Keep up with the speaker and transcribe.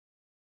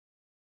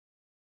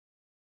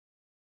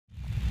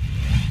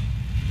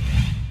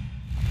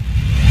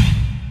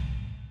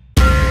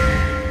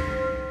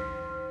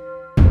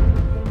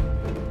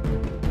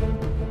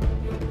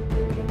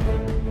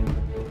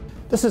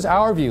This is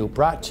Our View,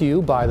 brought to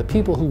you by the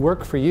people who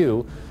work for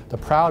you, the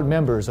proud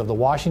members of the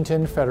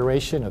Washington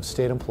Federation of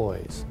State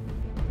Employees.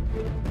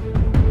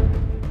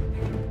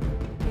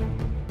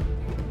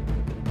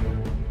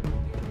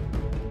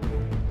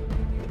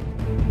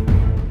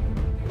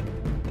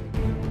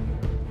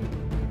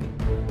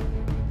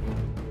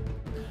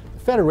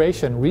 The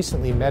Federation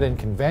recently met in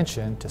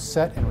convention to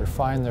set and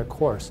refine their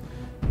course.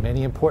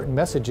 Many important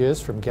messages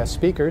from guest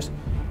speakers.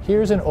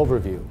 Here's an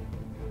overview.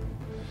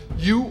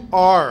 You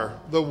are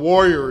the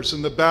warriors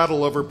in the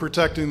battle over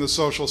protecting the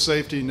social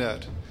safety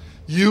net.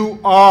 You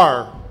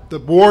are the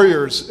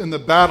warriors in the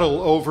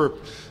battle over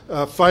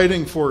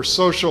fighting for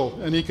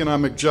social and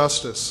economic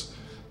justice.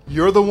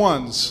 You're the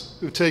ones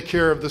who take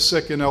care of the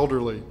sick and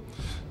elderly.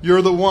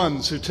 You're the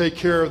ones who take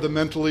care of the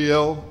mentally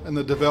ill and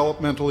the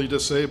developmentally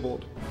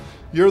disabled.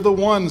 You're the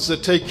ones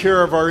that take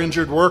care of our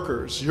injured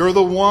workers. You're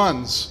the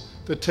ones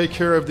that take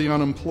care of the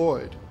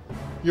unemployed.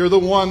 You're the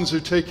ones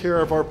who take care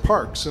of our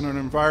parks and our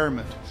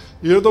environment.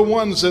 You're the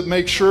ones that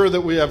make sure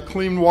that we have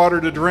clean water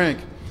to drink,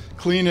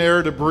 clean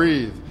air to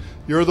breathe.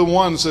 You're the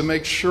ones that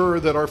make sure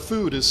that our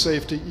food is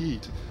safe to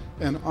eat,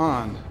 and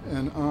on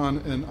and on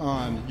and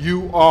on.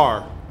 You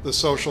are the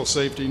social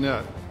safety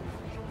net.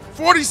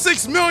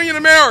 46 million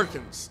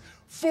Americans.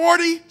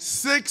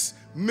 46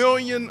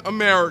 million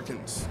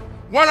Americans.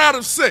 1 out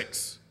of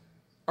 6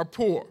 are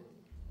poor.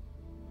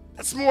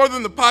 That's more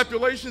than the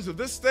populations of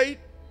this state,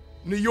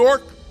 New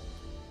York,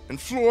 and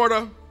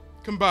Florida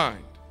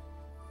combined.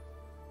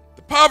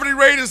 The poverty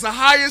rate is the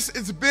highest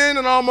it's been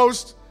in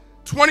almost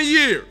 20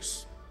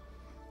 years,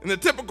 and the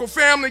typical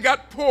family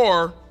got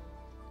poorer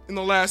in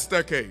the last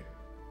decade.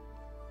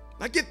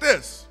 Now get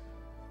this,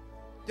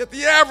 yet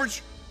the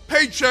average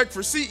paycheck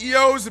for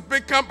CEOs at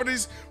big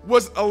companies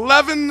was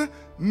 $11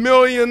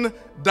 million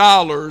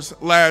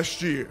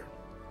last year.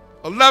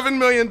 $11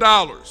 million,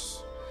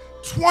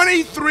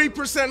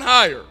 23%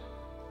 higher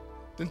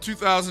than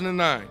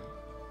 2009.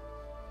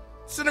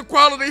 This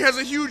inequality has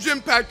a huge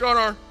impact on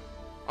our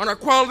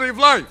quality of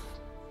life.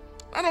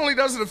 Not only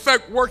does it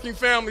affect working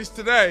families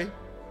today,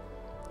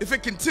 if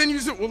it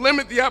continues, it will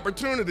limit the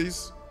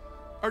opportunities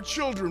our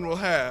children will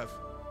have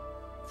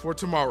for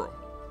tomorrow.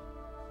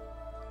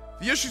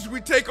 The issues we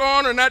take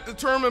on are not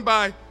determined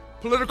by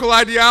political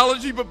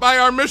ideology, but by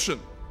our mission.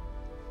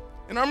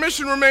 And our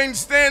mission remains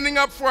standing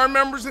up for our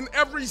members in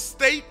every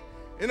state,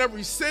 in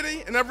every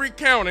city, in every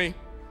county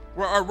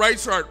where our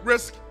rights are at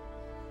risk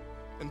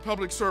and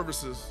public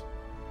services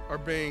are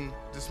being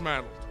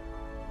dismantled.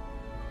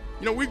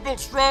 You know, we've built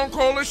strong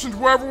coalitions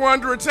wherever we're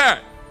under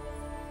attack.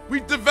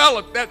 We've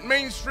developed that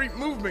Main Street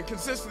movement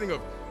consisting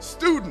of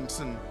students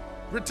and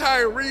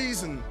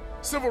retirees and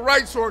civil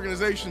rights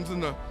organizations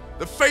and the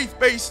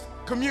faith-based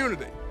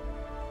community.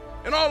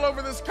 And all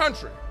over this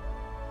country,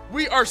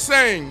 we are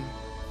saying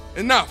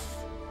enough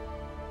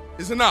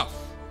is enough.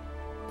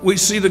 We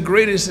see the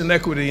greatest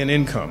inequity in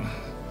income,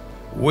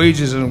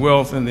 wages and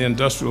wealth in the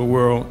industrial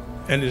world,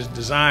 and is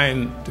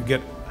designed to get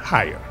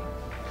higher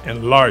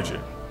and larger.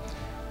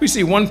 We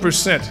see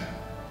 1%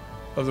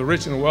 of the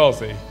rich and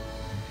wealthy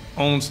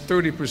owns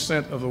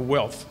 30% of the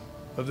wealth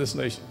of this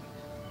nation.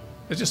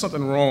 There's just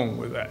something wrong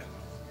with that.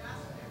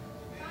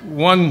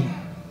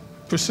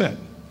 1%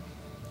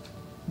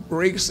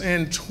 breaks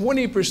in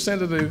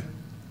 20% of the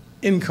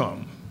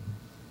income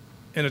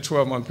in a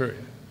 12-month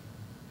period.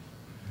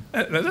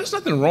 Now, there's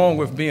nothing wrong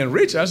with being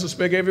rich. I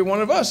suspect every one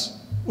of us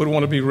would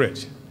want to be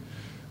rich.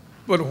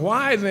 But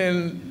why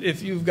then,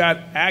 if you've got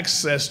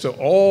access to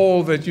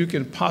all that you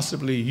can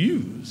possibly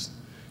use,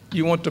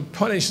 you want to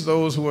punish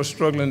those who are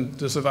struggling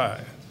to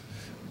survive?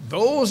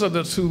 Those are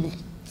the two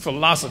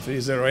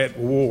philosophies that are at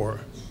war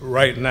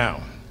right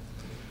now.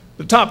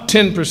 The top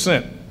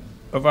 10%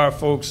 of our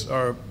folks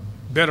are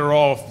better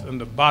off than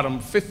the bottom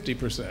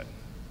 50%.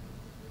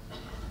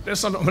 There's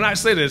something, when I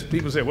say this,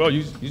 people say, well,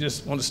 you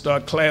just want to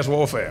start class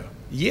warfare.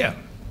 Yeah,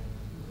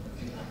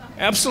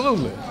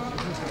 absolutely.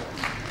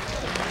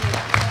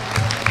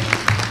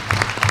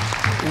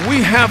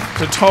 We have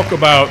to talk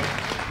about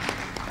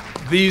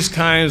these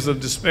kinds of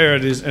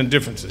disparities and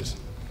differences.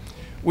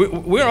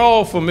 We're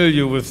all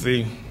familiar with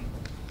the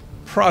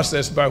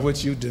process by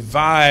which you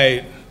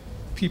divide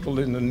people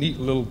into neat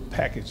little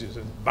packages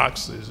and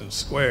boxes and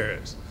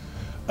squares.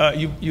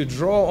 You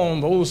draw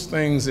on those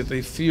things that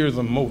they fear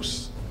the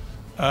most.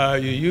 You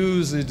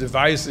use the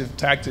divisive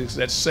tactics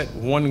that set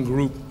one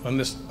group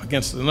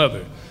against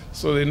another,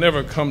 so they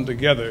never come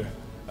together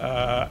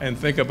and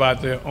think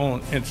about their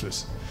own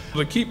interests.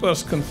 To keep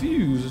us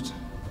confused,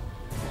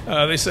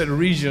 they said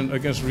region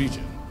against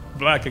region,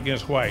 black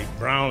against white,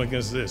 brown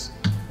against this.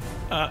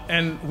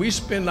 And we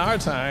spend our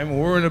time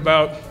worrying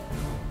about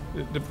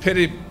the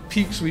petty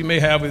piques we may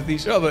have with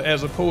each other,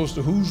 as opposed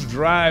to who's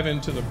driving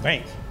to the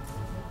bank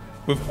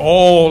with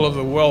all of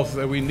the wealth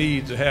that we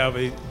need to have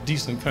a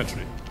decent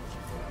country.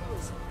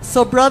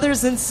 So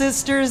brothers and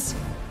sisters,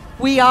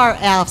 we are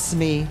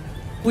AFSCME.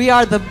 We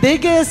are the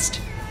biggest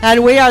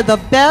and we are the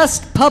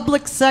best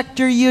public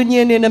sector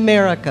union in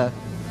America.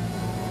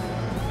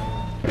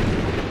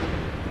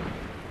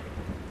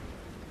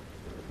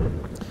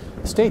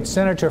 State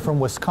Senator from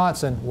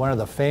Wisconsin, one of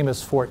the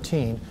famous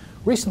 14,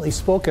 recently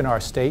spoke in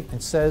our state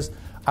and says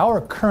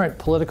our current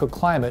political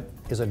climate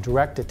is a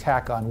direct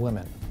attack on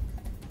women.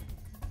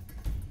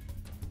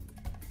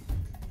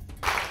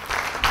 So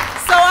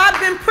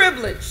I've been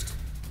privileged.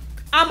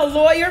 I'm a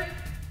lawyer,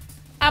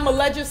 I'm a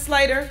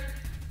legislator,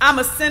 I'm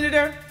a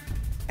senator,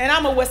 and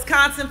I'm a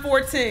Wisconsin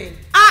 14.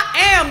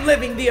 I am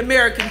living the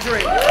American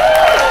dream.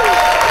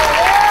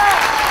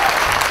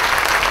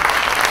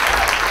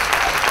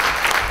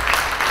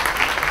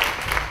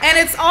 And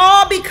it's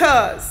all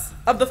because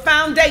of the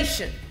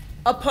foundation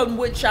upon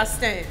which I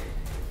stand.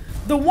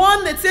 The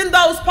one that's in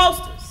those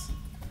posters,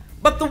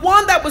 but the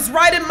one that was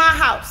right in my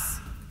house,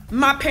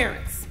 my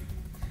parents.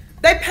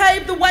 They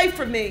paved the way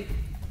for me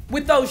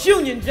with those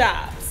union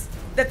jobs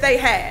that they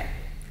had.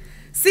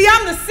 See,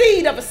 I'm the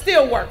seed of a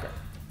steel worker,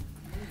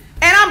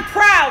 and I'm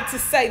proud to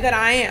say that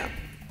I am.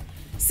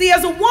 See,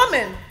 as a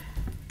woman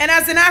and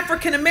as an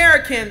African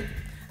American,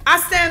 I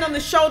stand on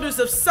the shoulders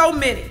of so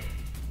many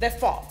that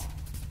fought,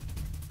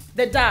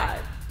 that died,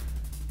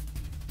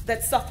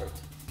 that suffered,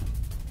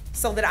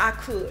 so that I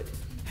could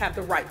have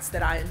the rights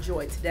that I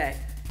enjoy today.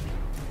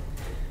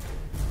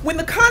 When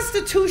the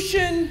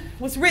Constitution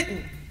was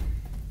written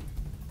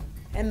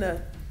and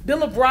the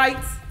Bill of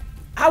Rights,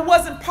 I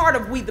wasn't part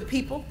of we the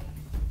people.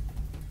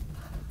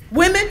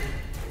 Women,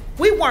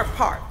 we weren't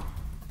part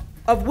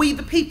of we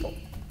the people.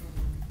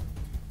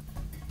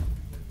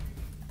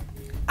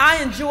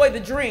 I enjoy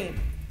the dream.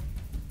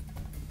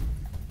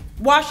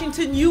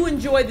 Washington, you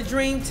enjoy the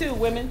dream too,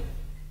 women.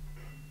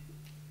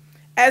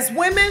 As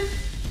women,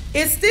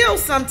 it still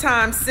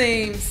sometimes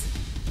seems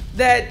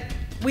that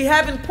we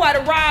haven't quite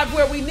arrived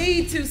where we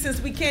need to, since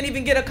we can't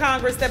even get a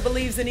Congress that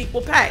believes in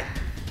equal pay.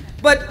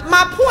 But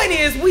my point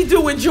is, we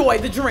do enjoy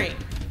the dream.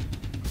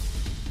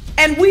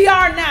 And we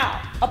are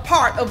now a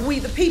part of we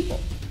the people.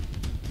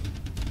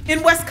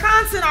 In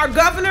Wisconsin, our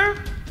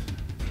governor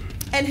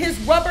and his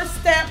rubber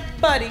stamp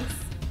buddies,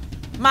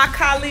 my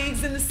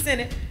colleagues in the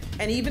Senate,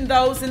 and even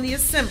those in the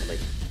Assembly,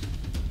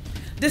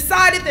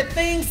 decided that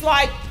things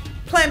like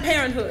Planned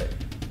Parenthood,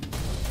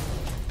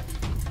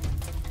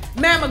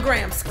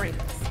 mammogram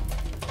screenings,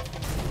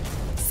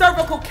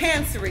 cervical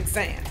cancer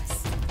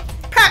exams,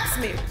 pap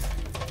smears,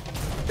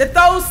 that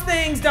those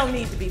things don't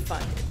need to be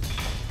funded.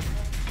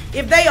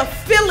 If they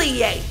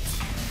affiliate,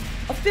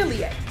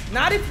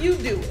 not if you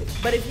do it,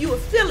 but if you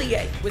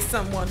affiliate with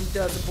someone who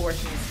does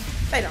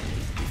abortions, they don't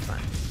need to be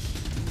funded.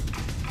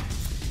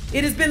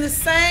 It has been the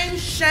same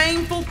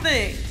shameful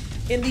thing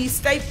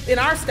in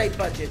our state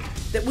budget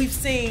that we've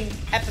seen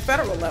at the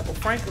federal level,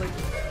 frankly,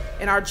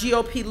 and our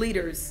GOP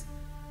leaders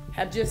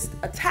have just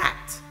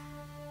attacked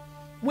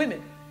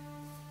women.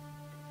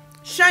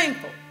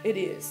 Shameful it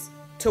is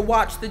to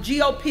watch the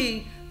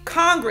GOP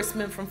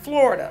congressman from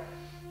Florida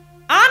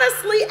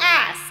honestly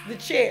ask the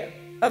chair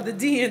of the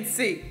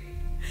DNC,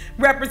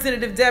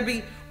 Representative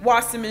Debbie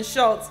Wasserman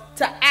Schultz,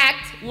 to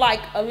act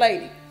like a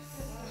lady.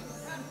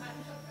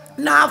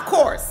 Now, of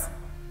course,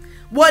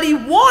 what he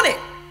wanted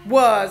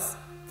was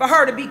for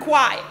her to be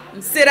quiet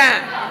and sit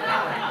down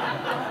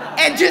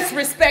and just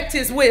respect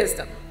his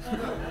wisdom.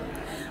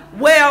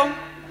 Well,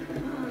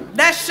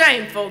 that's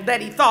shameful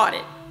that he thought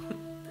it.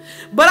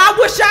 But I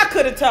wish I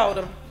could have told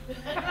him,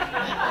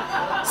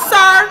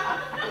 sir,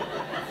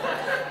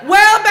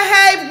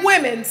 well-behaved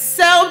women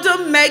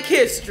seldom make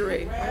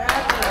history.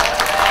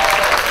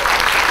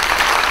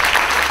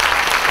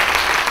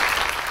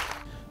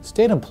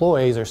 State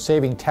employees are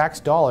saving tax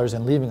dollars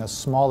and leaving a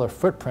smaller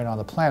footprint on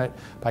the planet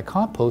by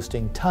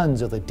composting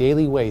tons of the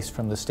daily waste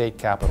from the state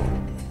capitol.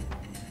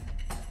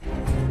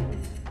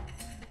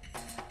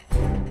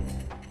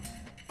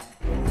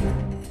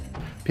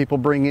 People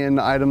bring in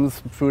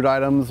items, food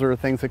items or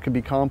things that could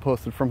be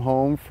composted from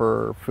home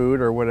for food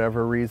or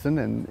whatever reason,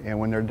 and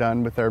when they're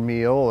done with their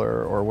meal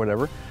or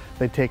whatever,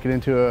 they take it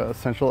into a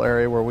central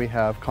area where we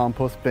have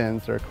compost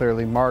bins that are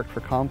clearly marked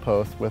for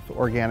compost with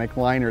organic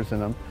liners in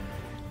them.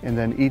 And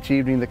then each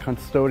evening the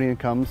custodian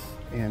comes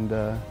and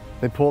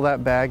they pull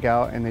that bag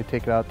out and they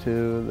take it out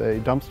to the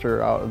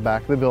dumpster out the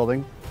back of the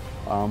building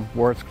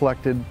where it's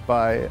collected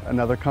by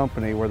another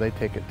company where they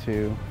take it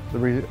to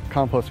the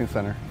composting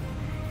center.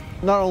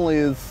 Not only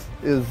is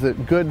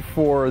it good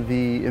for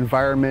the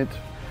environment,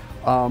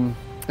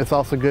 it's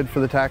also good for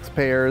the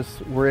taxpayers.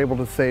 We're able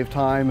to save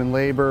time and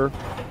labor.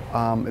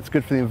 It's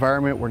good for the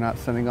environment. We're not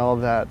sending all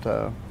of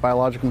that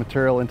biological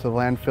material into the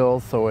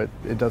landfills, so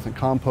it doesn't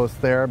compost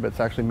there, but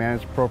it's actually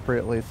managed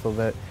appropriately so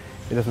that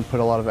it doesn't put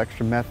a lot of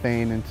extra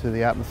methane into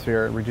the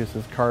atmosphere. It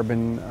reduces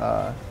carbon.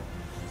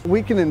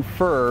 We can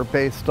infer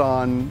based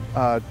on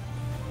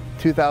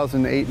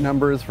 2008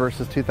 numbers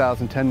versus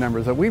 2010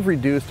 numbers that we've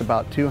reduced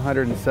about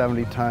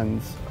 270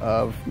 tons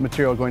of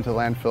material going to the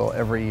landfill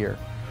every year.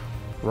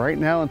 Right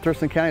now in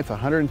Thurston County, it's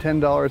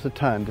 $110 a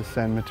ton to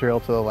send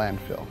material to the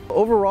landfill.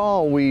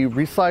 Overall, we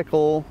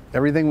recycle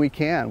everything we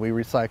can. We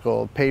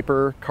recycle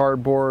paper,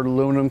 cardboard,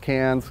 aluminum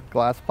cans,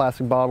 glass,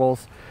 plastic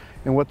bottles.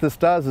 And what this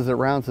does is it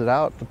rounds it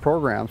out, the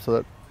program, so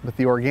that with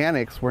the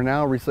organics, we're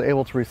now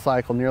able to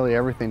recycle nearly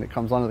everything that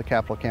comes onto the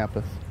Capitol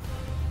campus.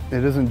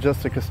 it isn't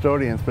just the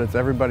custodians, but it's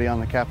everybody on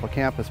the Capitol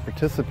campus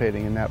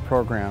participating in that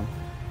program.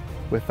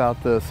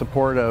 Without the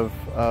support of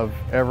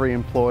every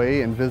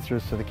employee and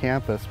visitors to the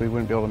campus, we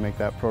wouldn't be able to make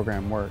that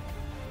program work.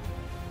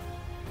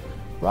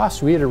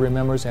 Ross Reeder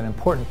remembers an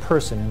important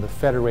person in the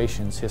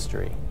Federation's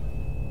history.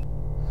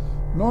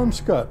 Norm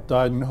Scott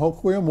died in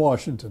Hoquiam,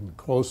 Washington,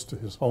 close to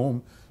his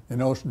home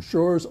in Ocean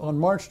Shores on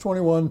March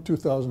 21,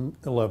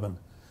 2011.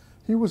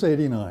 He was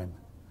 89.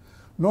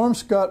 Norm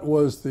Scott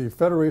was the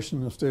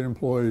Federation of State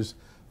Employees'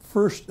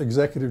 first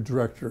executive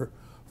director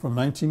from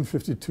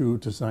 1952 to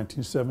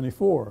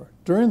 1974.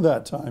 During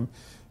that time,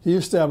 he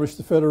established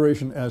the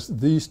Federation as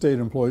the state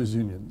employees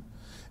union,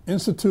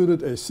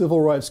 instituted a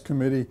civil rights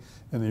committee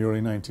in the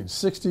early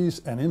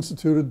 1960s, and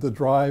instituted the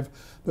drive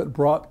that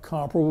brought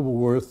comparable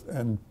worth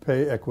and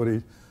pay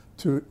equity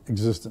to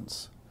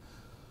existence.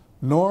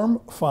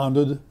 Norm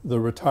founded the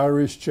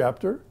Retirees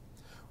Chapter,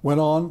 went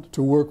on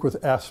to work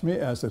with AFSCME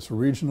as its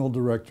regional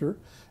director,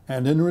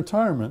 and in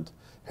retirement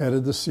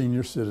headed the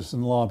Senior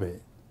Citizen Lobby.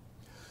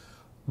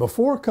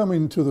 Before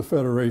coming to the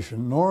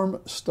Federation,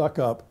 Norm stuck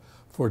up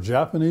for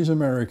Japanese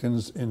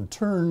Americans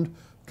interned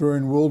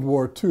during World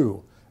War II.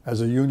 As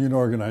a union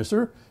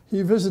organizer,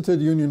 he visited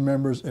union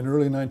members in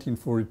early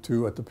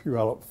 1942 at the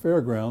Puyallup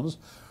Fairgrounds,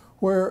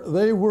 where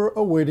they were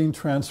awaiting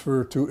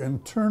transfer to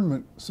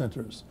internment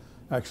centers,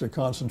 actually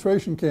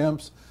concentration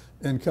camps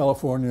in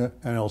California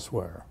and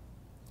elsewhere.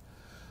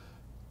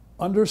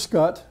 Under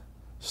Scott,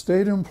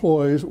 state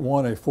employees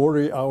won a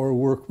 40-hour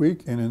work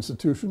week in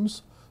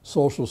institutions,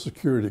 Social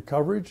Security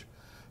coverage,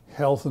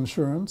 health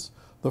insurance,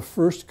 the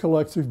first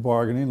collective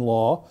bargaining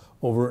law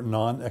over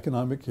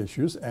non-economic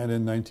issues, and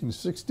in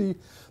 1960,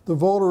 the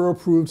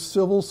voter-approved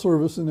Civil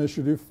Service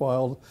Initiative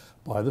filed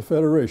by the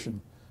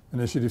Federation.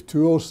 Initiative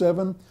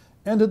 207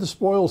 ended the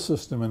spoils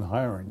system in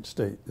hiring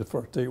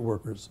for state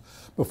workers.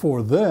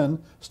 Before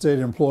then, state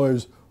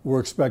employees were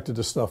expected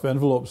to stuff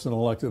envelopes in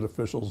elected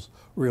officials'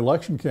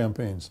 re-election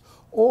campaigns,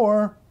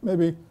 or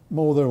maybe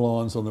mow their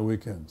lawns on the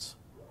weekends.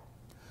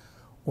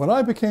 When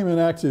I became an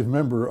active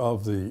member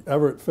of the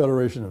Everett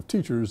Federation of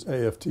Teachers,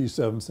 AFT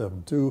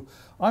 772,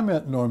 I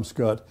met Norm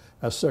Scott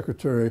as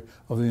secretary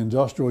of the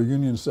Industrial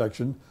Union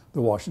Section,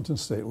 the Washington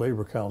State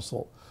Labor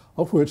Council,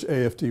 of which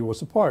AFT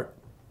was a part.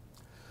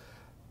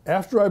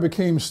 After I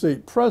became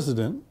state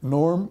president,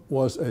 Norm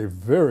was a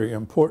very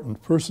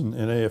important person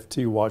in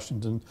AFT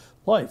Washington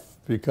life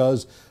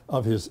because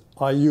of his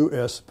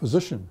IUS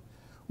position.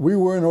 We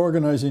were an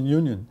organizing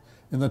union.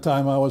 In the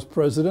time I was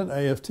president,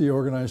 AFT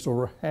organized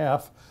over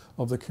half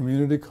of the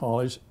community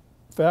college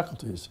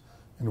faculties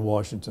in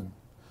Washington.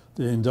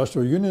 The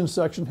Industrial Union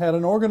Section had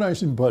an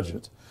organizing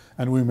budget,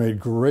 and we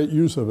made great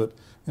use of it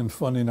in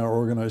funding our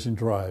organizing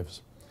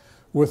drives.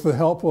 With the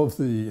help of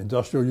the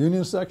Industrial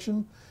Union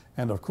Section,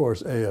 and of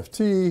course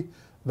AFT,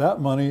 that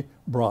money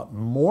brought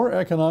more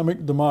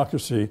economic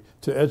democracy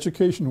to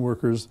education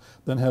workers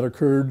than had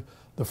occurred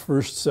the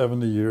first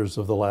 70 years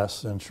of the last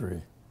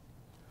century.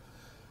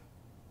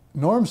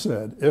 Norm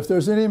said, if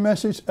there's any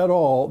message at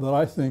all that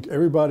I think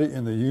everybody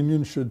in the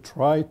union should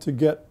try to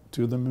get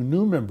to the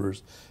new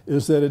members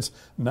is that it's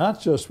not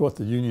just what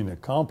the union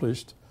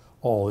accomplished,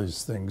 all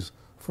these things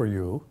for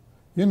you.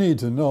 You need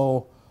to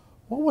know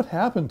what would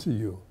happen to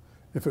you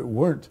if it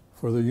weren't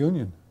for the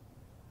union.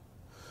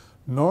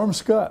 Norm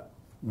Scott,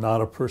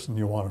 not a person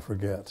you want to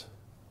forget.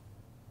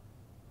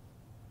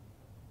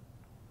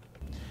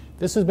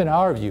 This has been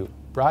Our View,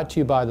 brought to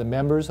you by the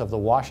members of the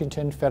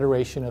Washington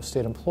Federation of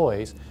State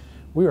Employees.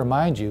 We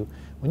remind you,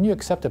 when you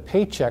accept a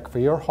paycheck for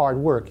your hard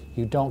work,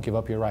 you don't give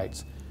up your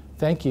rights.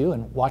 Thank you,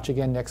 and watch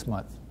again next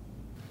month.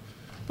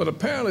 But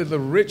apparently the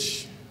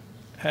rich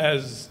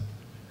has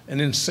an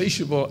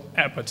insatiable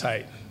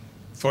appetite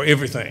for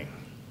everything.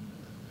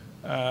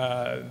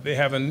 They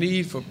have a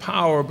need for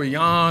power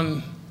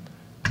beyond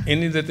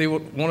any that they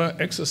would want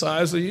to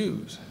exercise or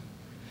use.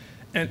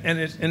 And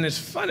it's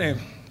funny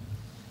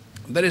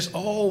that it's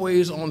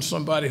always on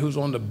somebody who's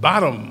on the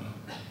bottom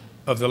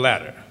of the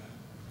ladder.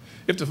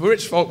 If the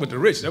rich fought with the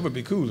rich, that would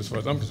be cool as far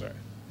as I'm concerned.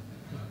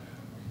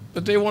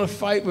 But they want to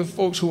fight with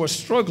folks who are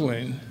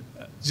struggling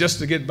just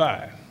to get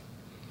by.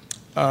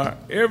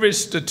 Every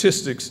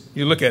statistics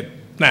you look at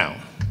now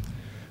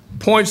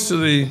points to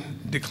the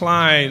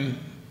decline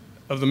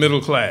of the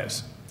middle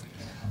class.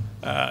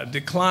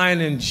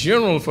 Decline in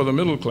general for the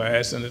middle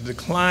class, and a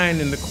decline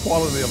in the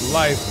quality of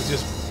life for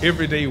just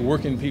everyday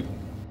working people.